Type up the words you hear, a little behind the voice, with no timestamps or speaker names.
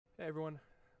Hey everyone,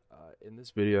 in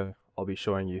this video I'll be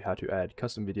showing you how to add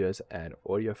custom videos and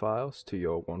audio files to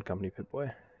your One Company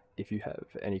Pip-Boy. If you have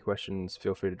any questions,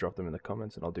 feel free to drop them in the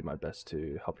comments and I'll do my best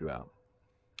to help you out.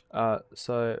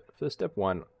 So for step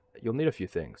one, you'll need a few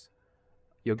things.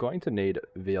 You're going to need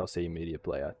VLC Media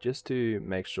Player just to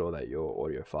make sure that your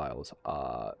audio files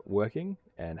are working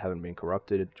and haven't been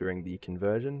corrupted during the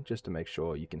conversion, just to make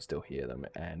sure you can still hear them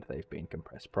and they've been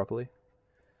compressed properly.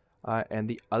 And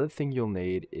the other thing you'll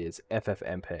need is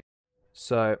FFmpeg.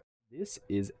 So this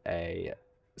is a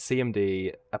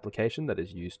CMD application that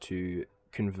is used to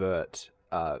convert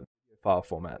video file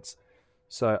formats.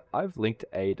 So I've linked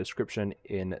a description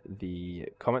in the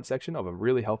comment section of a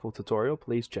really helpful tutorial.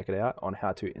 Please check it out on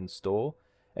how to install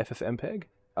FFmpeg.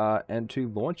 And to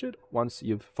launch it, once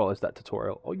you've followed that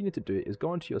tutorial, all you need to do is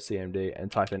go into your CMD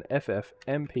and type in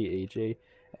FFmpeg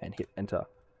and hit enter.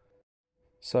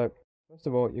 So first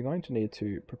of all, you're going to need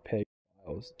to prepare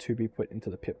files to be put into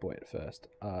the Pip-Boy at first.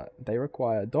 They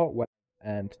require .wav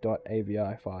and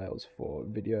 .avi files for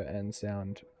video and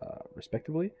sound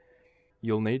respectively.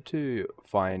 You'll need to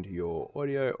find your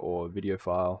audio or video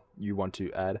file you want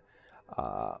to add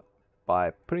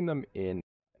by putting them in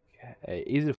a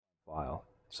easy to find file.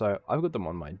 So I've got them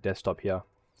on my desktop here.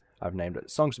 I've named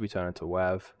it Songs to be Turned into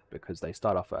WAV because they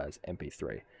start off as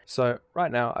MP3. So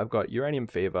right now I've got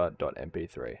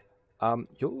uraniumfever.mp3.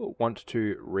 You'll want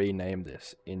to rename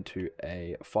this into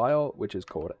a file which is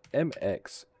called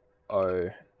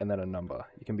MXO and then a number.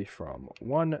 You can be from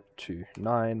 1 to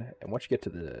 9, and once you get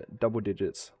to the double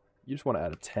digits, you just want to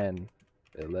add a 10,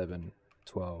 11,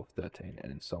 12, 13,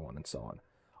 and so on and so on.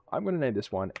 I'm going to name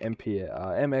this one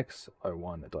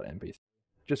MXO1.mp3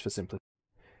 just for simplicity.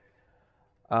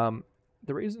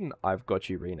 The reason I've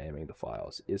got you renaming the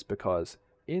files is because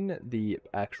in the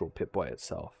actual Pip-Boy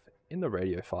itself, in the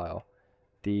radio file,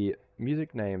 the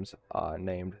music names are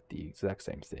named the exact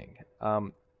same thing.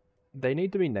 They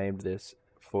need to be named this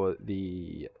for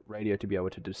the radio to be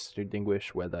able to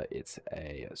distinguish whether it's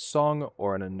a song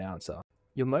or an announcer.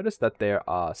 You'll notice that there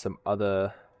are some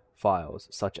other files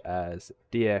such as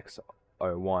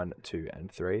DX01, 2,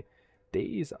 and 3.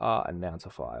 These are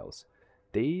announcer files.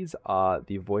 These are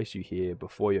the voice you hear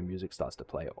before your music starts to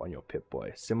play on your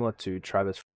Pip-Boy, similar to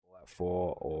Travis from Fallout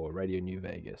 4 or Radio New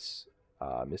Vegas,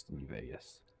 Mr. New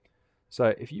Vegas.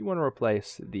 So if you want to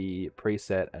replace the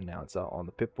preset announcer on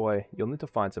the Pip-Boy, you'll need to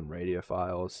find some radio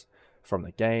files from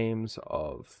the games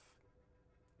of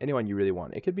anyone you really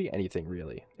want. It could be anything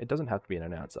really. It doesn't have to be an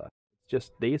announcer. It's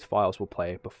just these files will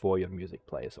play before your music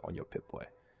plays on your Pip-Boy.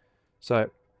 So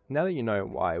now that you know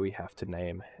why we have to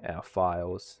name our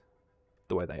files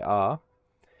the way they are,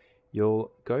 you'll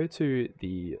go to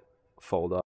the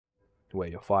folder where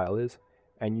your file is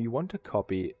and you want to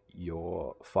copy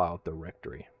your file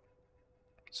directory.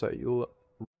 So you'll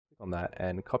click on that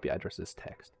and copy address as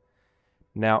text.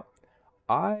 Now,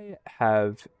 I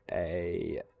have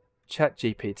a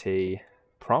ChatGPT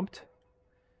prompt,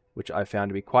 which I found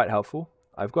to be quite helpful.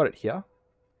 I've got it here.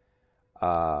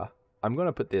 I'm going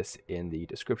to put this in the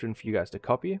description for you guys to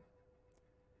copy.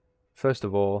 First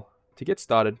of all, to get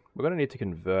started, we're going to need to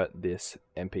convert this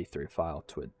MP3 file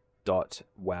to a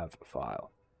 .wav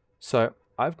file. So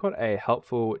I've got a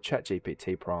helpful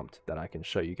ChatGPT prompt that I can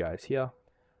show you guys here.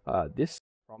 This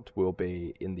prompt will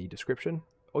be in the description.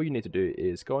 All you need to do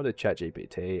is go into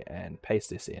ChatGPT and paste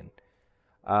this in.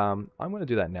 I'm going to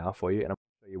do that now for you, and I'm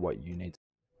going to show you what you need to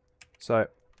do. So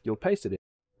you'll paste it in,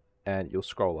 and you'll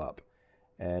scroll up,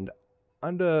 and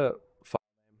under file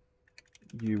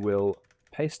name, you will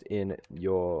paste in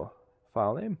your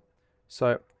file name.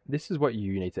 So this is what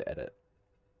you need to edit.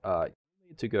 You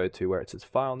need to go to where it says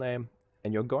file name,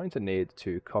 and you're going to need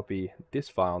to copy this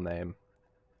file name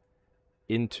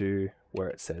into where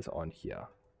it says on here.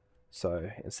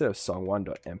 So instead of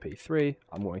song1.mp3,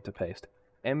 I'm going to paste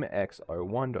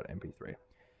mxo1.mp3.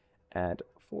 And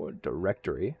for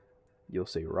directory, you'll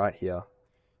see right here,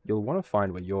 you'll want to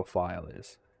find where your file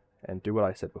is and do what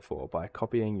I said before by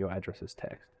copying your address as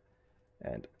text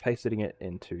and pasting it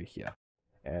into here.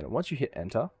 And once you hit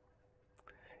enter,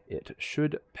 it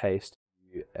should paste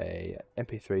you a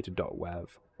mp3 to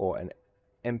 .wav or an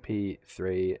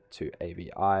mp3 to avi.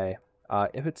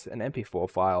 If it's an mp4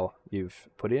 file you've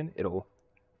put in, it'll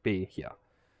be here.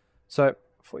 So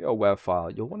for your WAV file,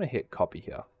 you'll want to hit copy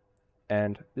here.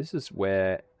 And this is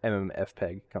where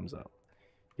FFmpeg comes up.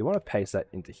 You want to paste that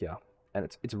into here. And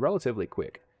it's relatively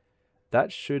quick.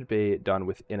 That should be done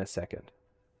within a second.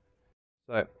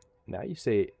 So now you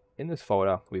see in this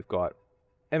folder, we've got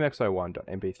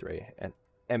mxo1.mp3 and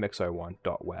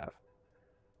mxo1.wav.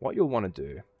 What you'll want to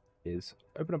do is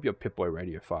open up your Pip-Boy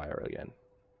radio file again.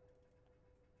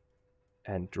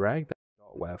 and drag that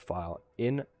 .wav file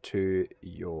into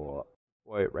your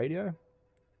Pip-Boy radio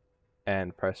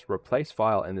and press replace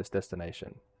file in this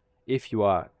destination if you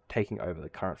are taking over the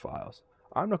current files.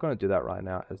 I'm not going to do that right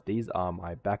now as these are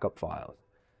my backup files.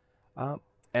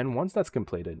 And once that's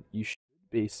completed, you should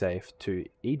be safe to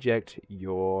eject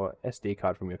your SD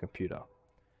card from your computer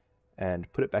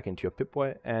and put it back into your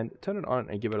Pip-Boy and turn it on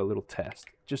and give it a little test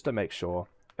just to make sure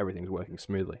everything's working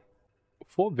smoothly.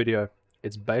 For video,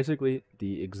 it's basically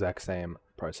the exact same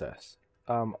process.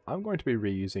 I'm going to be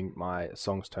reusing my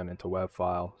songs turned into WAV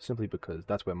file simply because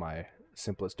that's where my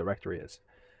simplest directory is.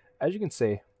 As you can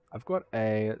see, I've got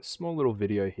a small little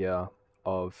video here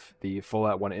of the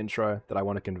Fallout 1 intro that I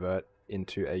want to convert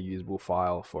into a usable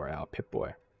file for our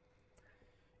Pip-Boy.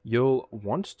 You'll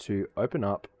want to open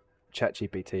up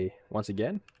ChatGPT once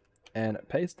again and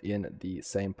paste in the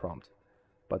same prompt,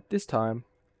 but this time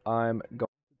I'm going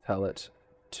to tell it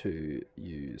to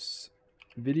use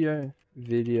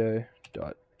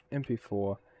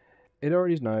video.mp4. It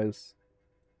already knows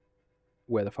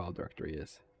where the file directory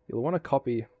is. You'll want to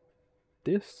copy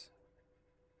this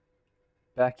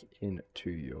back into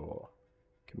your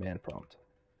command prompt.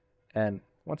 And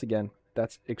once again,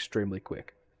 that's extremely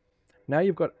quick. Now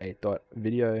you've got a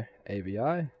 .video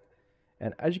AVI,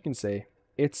 and as you can see,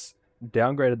 it's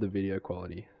downgraded the video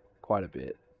quality quite a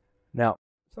bit. Now,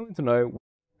 something to know,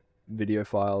 video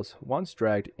files, once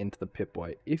dragged into the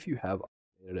Pip-Boy, if you have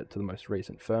updated it to the most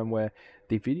recent firmware,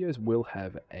 the videos will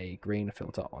have a green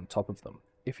filter on top of them.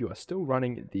 If you are still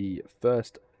running the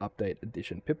first update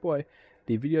edition Pip-Boy,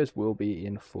 the videos will be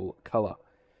in full color.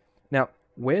 Now,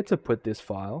 where to put this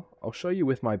file, I'll show you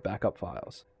with my backup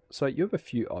files. So you have a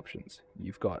few options.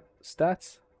 You've got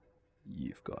stats,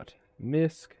 you've got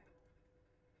MISC,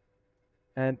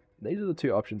 and these are the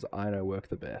two options I know work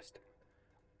the best.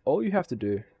 All you have to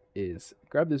do is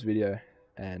grab this video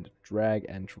and drag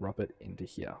and drop it into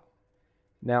here.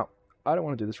 Now, I don't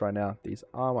want to do this right now. These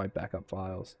are my backup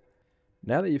files.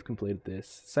 Now that you've completed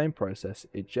this, same process,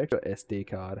 eject your SD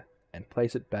card and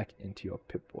place it back into your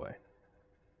Pip-Boy.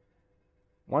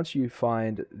 Once you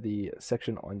find the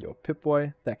section on your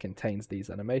Pip-Boy that contains these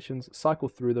animations, cycle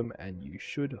through them and you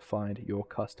should find your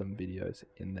custom videos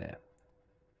in there.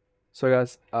 So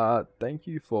guys, thank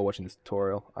you for watching this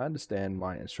tutorial. I understand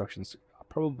my instructions are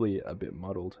probably a bit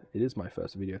muddled. It is my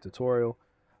first video tutorial.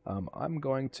 I'm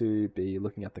going to be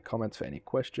looking at the comments for any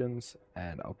questions,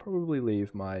 and I'll probably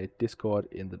leave my Discord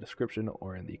in the description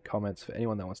or in the comments for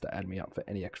anyone that wants to add me up for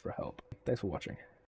any extra help. Thanks for watching.